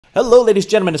Hello ladies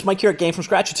and gentlemen, it's Mike here at Game From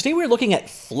Scratch, and today we're looking at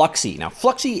FluXY. Now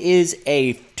FluXY is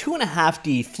a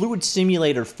 2.5D fluid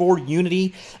simulator for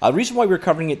Unity. The reason why we're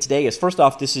covering it today is, first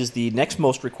off, this is the next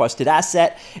most requested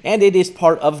asset, and it is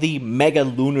part of the Mega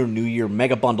Lunar New Year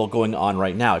Mega Bundle going on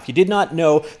right now. If you did not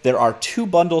know, there are two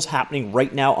bundles happening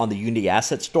right now on the Unity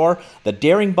Asset Store, the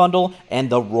Daring Bundle and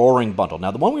the Roaring Bundle.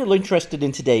 Now the one we're interested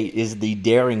in today is the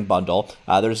Daring Bundle.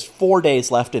 There's 4 days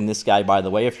left in this guy, by the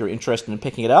way, if you're interested in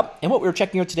picking it up. And what we're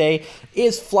checking out today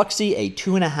is FluXY, a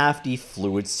 2.5D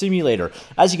fluid simulator.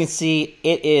 As you can see,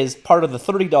 it is part of the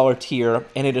 $30 tier,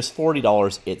 and it is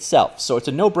 $40 itself. So it's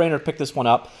a no-brainer to pick this one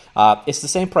up. It's the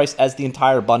same price as the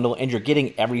entire bundle, and you're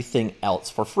getting everything else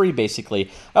for free,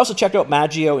 basically. I also checked out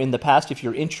Maggio in the past if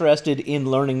you're interested in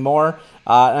learning more.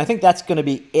 And I think that's going to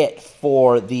be it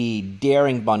for the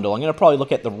Daring Bundle. I'm going to probably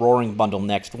look at the Roaring Bundle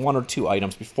next, 1 or 2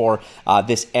 items before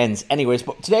this ends. Anyways,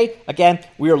 but today, again,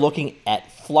 we are looking at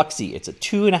FluXY. It's a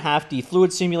 2.5D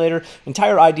fluid simulator.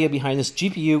 Entire idea behind this: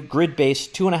 GPU,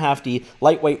 grid-based, 2.5D,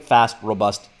 lightweight, fast,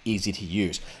 robust, easy to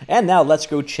use. And now let's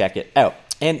go check it out.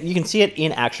 And you can see it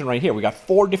in action right here. We got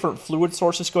 4 different fluid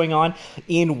sources going on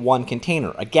in one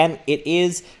container. Again, it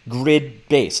is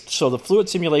grid-based, so the fluid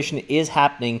simulation is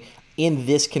happening in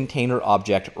this container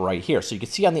object right here. So you can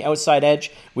see on the outside edge,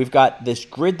 we've got this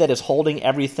grid that is holding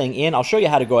everything in. I'll show you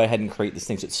how to go ahead and create these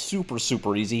things. It's super,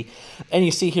 super easy. And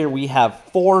you see here we have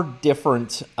 4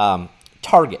 different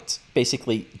targets,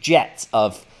 basically jets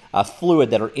of fluid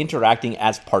that are interacting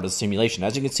as part of the simulation.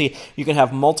 As you can see, you can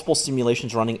have multiple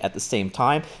simulations running at the same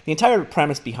time. The entire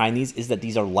premise behind these is that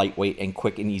these are lightweight and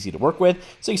quick and easy to work with.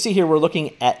 So you see here we're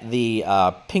looking at the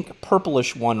pink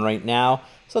purplish one right now.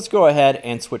 So let's go ahead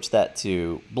and switch that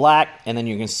to black, and then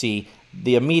you can see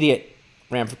the immediate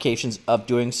ramifications of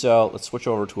doing so. Let's switch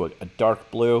over to a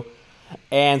dark blue,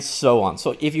 and so on.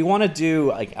 So if you want to do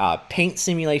like paint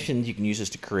simulations, you can use this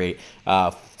to create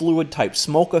fluid type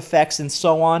smoke effects and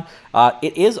so on.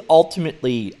 It is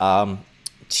ultimately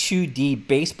 2D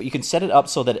based, but you can set it up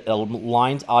so that it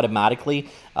aligns automatically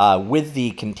with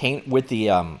the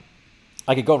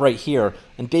I could go right here,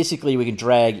 and basically we can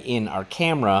drag in our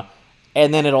camera,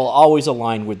 and then it'll always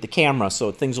align with the camera,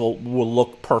 so things will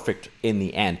look perfect in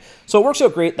the end. So it works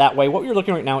out great that way. What you're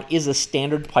looking at right now is a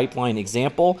standard pipeline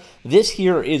example. This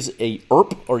here is a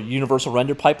Hdrp, or Universal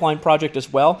Render Pipeline project as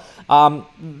well.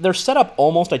 They're set up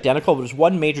almost identical, but there's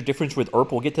one major difference with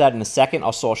Hdrp. We'll get to that in a second.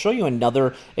 Also, I'll show you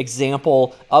another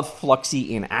example of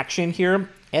FluXY in action here,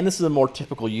 and this is a more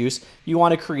typical use. You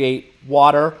want to create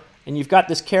water, and you've got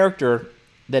this character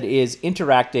that is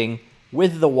interacting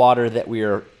with the water that we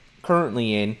are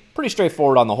currently in. Pretty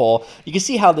straightforward on the whole. You can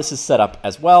see how this is set up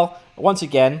as well. Once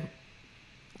again,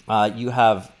 you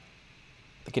have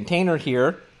the container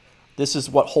here. This is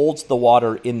what holds the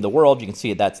water in the world. You can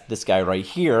see that's this guy right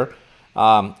here.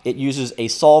 It uses a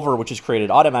solver which is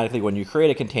created automatically when you create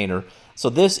a container.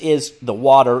 So this is the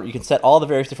water. You can set all the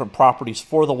various different properties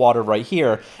for the water right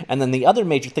here. And then the other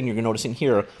major thing you're noticing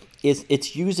here is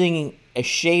it's using a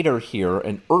shader here,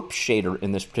 an Hdrp shader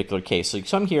in this particular case. So you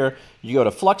come here, you go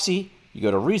to FluXY, you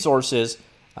go to Resources,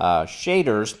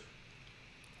 Shaders,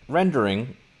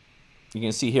 Rendering. You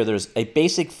can see here there's a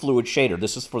basic fluid shader.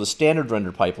 This is for the standard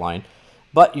render pipeline.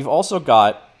 But you've also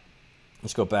got,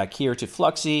 let's go back here to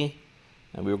FluXY,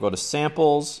 and we will go to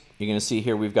Samples. You're going to see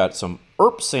here we've got some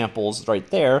Hdrp samples right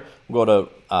there. We'll go to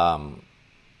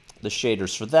the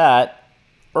shaders for that,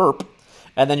 Hdrp.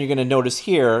 And then you're going to notice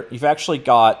here, you've actually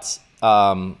got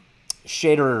visual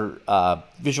shader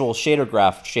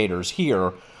graph shaders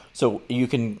here. So you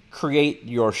can create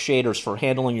your shaders for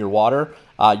handling your water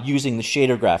using the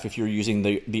shader graph if you're using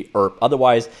the Hdrp.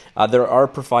 Otherwise, there are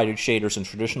provided shaders in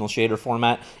traditional shader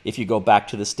format if you go back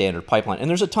to the standard pipeline. And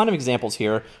there's a ton of examples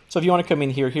here. So if you want to come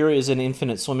in here, here is an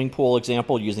infinite swimming pool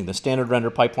example using the standard render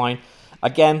pipeline.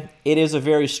 Again, it is a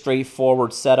very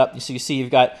straightforward setup. So you see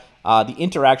you've got the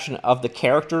interaction of the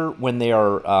character when they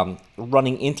are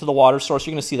running into the water source.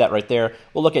 You're going to see that right there.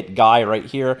 We'll look at Guy right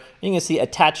here. You can see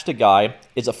attached to Guy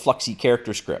is a FluXY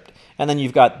character script. And then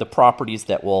you've got the properties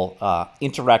that will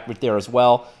interact with there as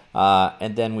well.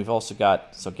 And then we've also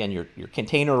got, so again, your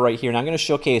container right here. Now I'm going to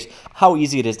showcase how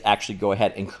easy it is to actually go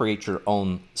ahead and create your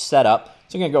own setup.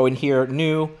 So I'm going to go in here,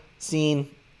 New,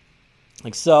 Scene,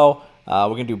 like so. We're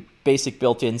going to do Basic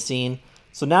Built-in Scene.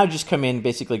 So now just come in,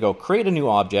 basically go create a new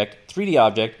object, 3D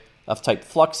object of type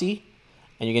FluXY,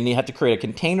 and you're going to have to create a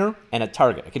container and a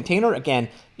target. A container, again,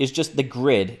 is just the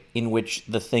grid in which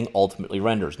the thing ultimately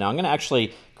renders. Now I'm going to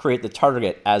actually create the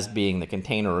target as being the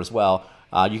container as well.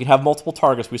 You can have multiple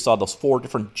targets. We saw those 4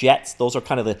 different jets. Those are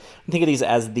kind of the, think of these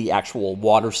as the actual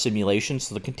water simulations.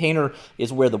 So the container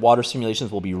is where the water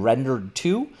simulations will be rendered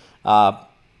to.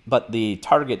 but the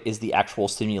target is the actual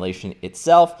simulation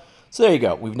itself. So there you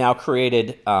go. We've now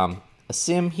created a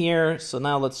sim here. So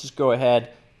now let's just go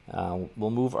ahead.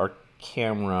 We'll move our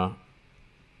camera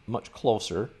much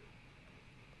closer.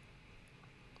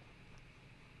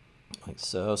 Like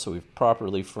so. So we've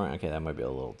properly framed. Okay, that might be a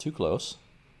little too close.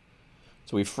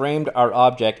 So we framed our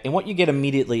object, and what you get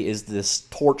immediately is this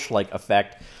torch-like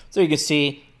effect. So you can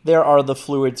see there are the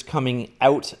fluids coming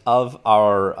out of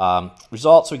our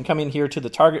result. So we can come in here to the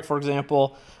target, for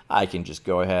example. I can just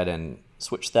go ahead and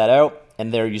switch that out,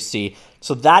 and there you see.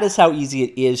 So that is how easy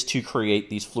it is to create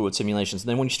these fluid simulations. And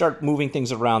then when you start moving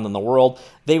things around in the world,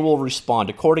 they will respond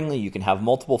accordingly. You can have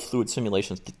multiple fluid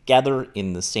simulations together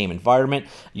in the same environment.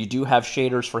 You do have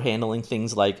shaders for handling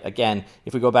things like, again,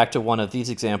 if we go back to one of these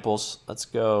examples, let's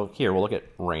go here, we'll look at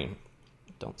rain.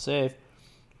 Don't save.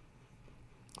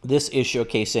 This is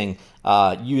showcasing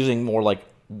using more like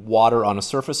water on a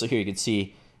surface. So here you can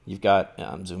see you've got,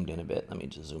 I'm zoomed in a bit. Let me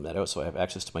just zoom that out so I have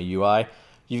access to my UI.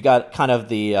 You've got kind of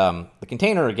the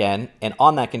container again, and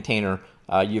on that container,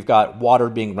 you've got water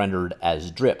being rendered as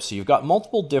drip. So you've got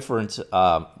multiple different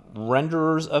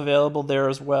renderers available there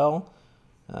as well.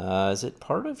 Is it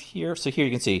part of here? So here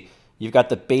you can see you've got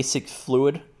the basic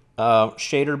fluid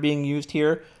shader being used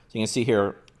here. So you can see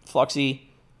here, FluXY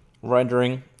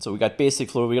rendering. So we got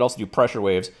basic fluid. We could also do pressure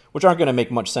waves, which aren't going to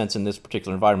make much sense in this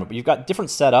particular environment, but you've got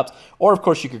different setups, or of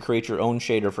course you could create your own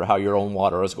shader for how your own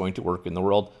water is going to work in the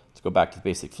world. Let's go back to the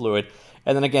basic fluid.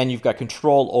 And then again, you've got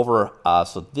control over,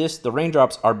 so the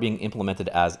raindrops are being implemented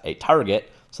as a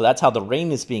target. So that's how the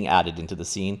rain is being added into the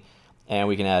scene. And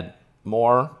we can add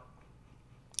more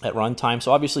at runtime.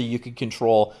 So obviously you could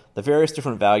control the various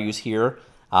different values here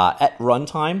at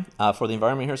runtime for the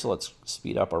environment here. So let's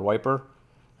speed up our wiper.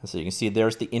 So you can see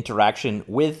there's the interaction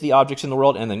with the objects in the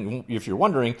world. And then if you're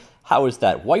wondering, how is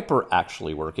that wiper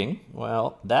actually working?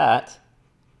 Well, that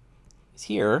is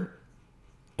here.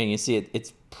 And you see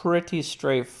it's pretty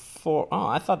straightforward. Oh,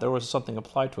 I thought there was something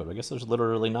applied to it. I guess there's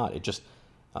literally not. It just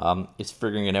is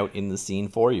figuring it out in the scene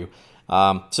for you.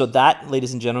 So that,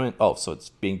 ladies and gentlemen, oh, so it's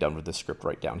being done with this script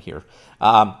right down here.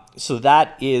 So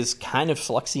that is kind of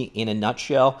FluXY in a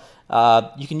nutshell.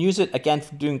 You can use it, again,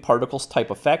 for doing particles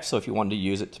type effects. So if you wanted to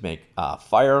use it to make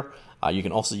fire, you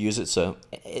can also use it. So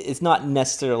it's not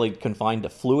necessarily confined to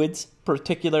fluids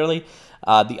particularly.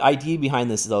 The idea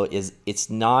behind this, though, is it's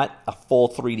not a full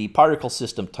 3D particle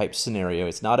system type scenario.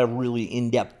 It's not a really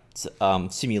in-depth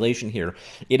simulation here.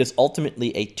 It is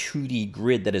ultimately a 2D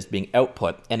grid that is being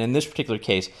output, and in this particular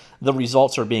case the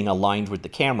results are being aligned with the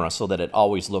camera so that it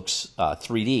always looks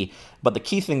 3D. But the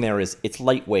key thing there is it's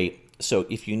lightweight, so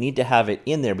if you need to have it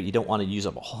in there but you don't want to use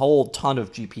up a whole ton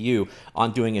of GPU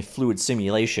on doing a fluid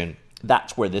simulation,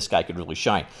 that's where this guy could really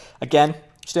shine. Again,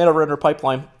 standard render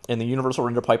pipeline and the universal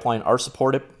render pipeline are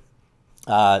supported.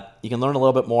 You can learn a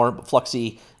little bit more about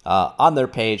FluXY on their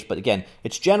page, but again,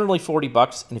 it's generally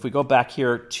 $40. And if we go back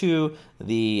here to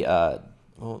the,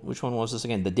 which one was this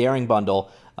again? The Daring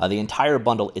bundle. The entire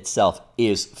bundle itself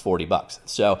is $40.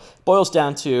 So it boils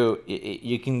down to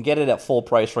you can get it at full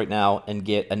price right now and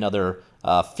get another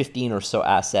 15 or so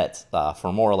assets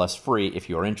for more or less free if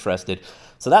you are interested.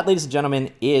 So that, ladies and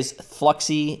gentlemen, is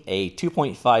FluXY, a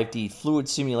 2.5D fluid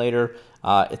simulator.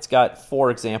 It's got 4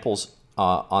 examples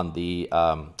on the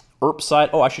Hdrp side.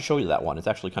 Oh, I should show you that one. It's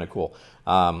actually kind of cool.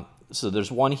 So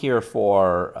there's one here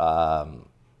for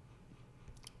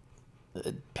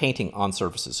painting on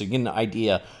surfaces. So you get an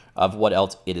idea of what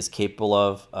else it is capable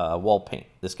of. Wall paint,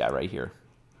 this guy right here.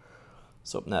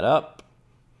 Let's open that up.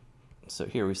 So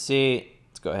here we see,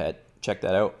 let's go ahead, check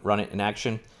that out, run it in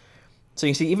action. So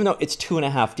you can see, even though it's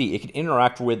 2.5D, it can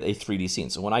interact with a 3D scene.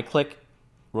 So when I click,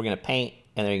 we're going to paint,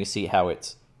 and then you can see how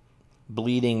it's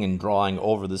bleeding and drawing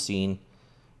over the scene.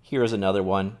 Here's another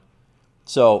one.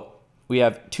 So we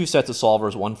have 2 sets of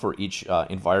solvers, one for each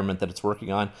environment that it's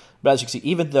working on. But as you can see,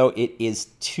 even though it is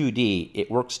 2D, it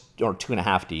works, or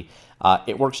 2.5D,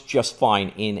 it works just fine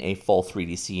in a full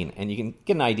 3D scene. And you can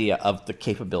get an idea of the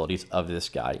capabilities of this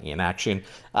guy in action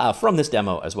from this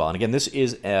demo as well. And again, this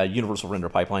is a universal render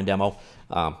pipeline demo.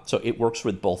 So it works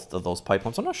with both of those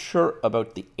pipelines. I'm not sure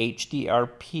about the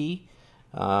Hdrp.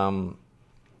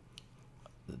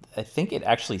 I think it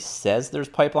actually says there's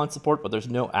pipeline support, but there's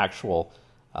no actual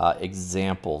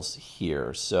examples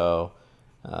here. So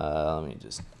let me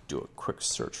just do a quick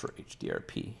search for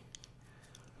Hdrp.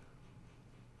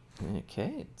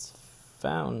 Okay, it's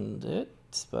found it,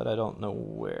 but I don't know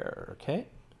where. Okay.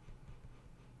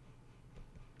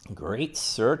 Great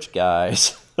search,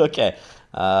 guys. Okay.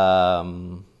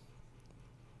 Not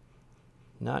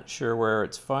sure where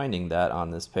it's finding that on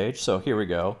this page. So here we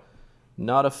go.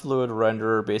 Not a fluid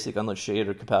renderer, basic unlit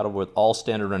shader, compatible with all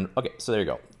standard render. Okay, so there you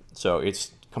go. So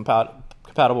it's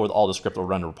compatible with all the scriptable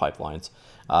render pipelines,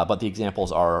 but the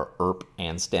examples are Hdrp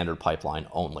and standard pipeline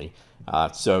only.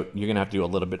 So you're going to have to do a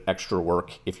little bit extra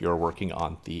work if you're working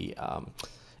on the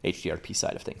Hdrp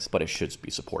side of things, but it should be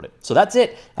supported. So that's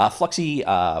it. FluXY,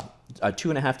 a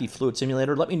 2.5D fluid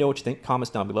simulator. Let me know what you think. Comments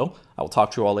down below. I will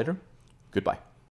talk to you all later. Goodbye.